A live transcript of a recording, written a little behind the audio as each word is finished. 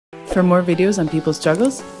For more videos on people's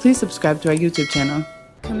struggles, please subscribe to our YouTube channel.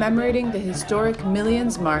 Commemorating the historic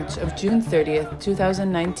Millions March of June 30th,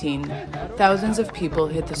 2019, thousands of people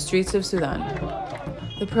hit the streets of Sudan.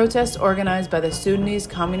 The protests organized by the Sudanese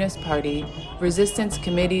Communist Party, resistance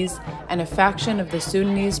committees, and a faction of the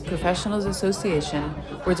Sudanese Professionals Association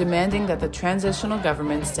were demanding that the transitional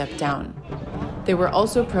government step down. They were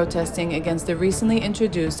also protesting against the recently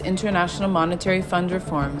introduced International Monetary Fund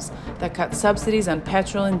reforms that cut subsidies on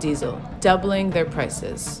petrol and diesel, doubling their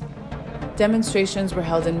prices. Demonstrations were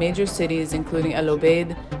held in major cities including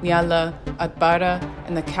Al-Obeid, Nyala, Atbara,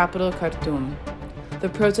 and the capital Khartoum. The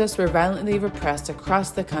protests were violently repressed across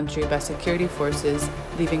the country by security forces,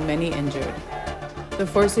 leaving many injured. The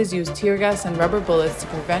forces used tear gas and rubber bullets to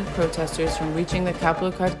prevent protesters from reaching the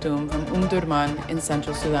capital Khartoum from Durman in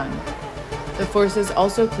central Sudan. The forces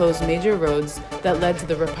also closed major roads that led to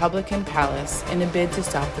the Republican Palace in a bid to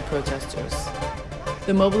stop the protesters.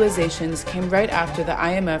 The mobilizations came right after the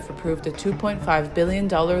IMF approved a $2.5 billion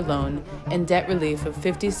loan and debt relief of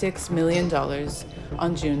 $56 million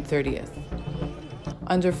on June 30th.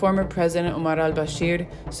 Under former President al-Bashir,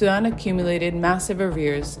 Sudan accumulated massive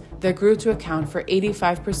arrears that grew to account for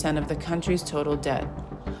 85% of the country's total debt.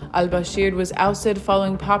 Al-Bashir was ousted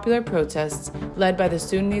following popular protests led by the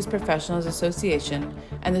Sudanese Professionals Association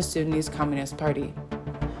and the Sudanese Communist Party.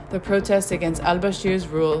 The protests against al-Bashir's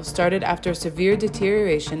rule started after severe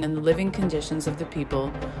deterioration in the living conditions of the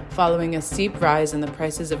people, following a steep rise in the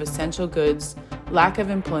prices of essential goods, lack of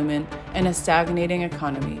employment, and a stagnating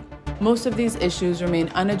economy. Most of these issues remain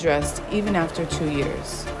unaddressed even after 2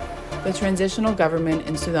 years. The transitional government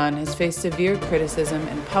in Sudan has faced severe criticism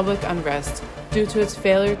and public unrest due to its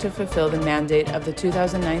failure to fulfill the mandate of the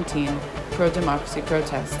 2019 pro-democracy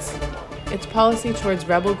protests. Its policy towards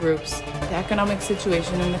rebel groups, the economic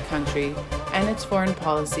situation in the country, and its foreign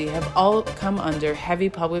policy have all come under heavy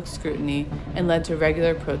public scrutiny and led to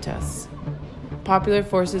regular protests. Popular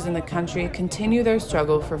forces in the country continue their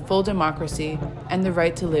struggle for full democracy and the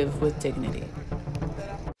right to live with dignity.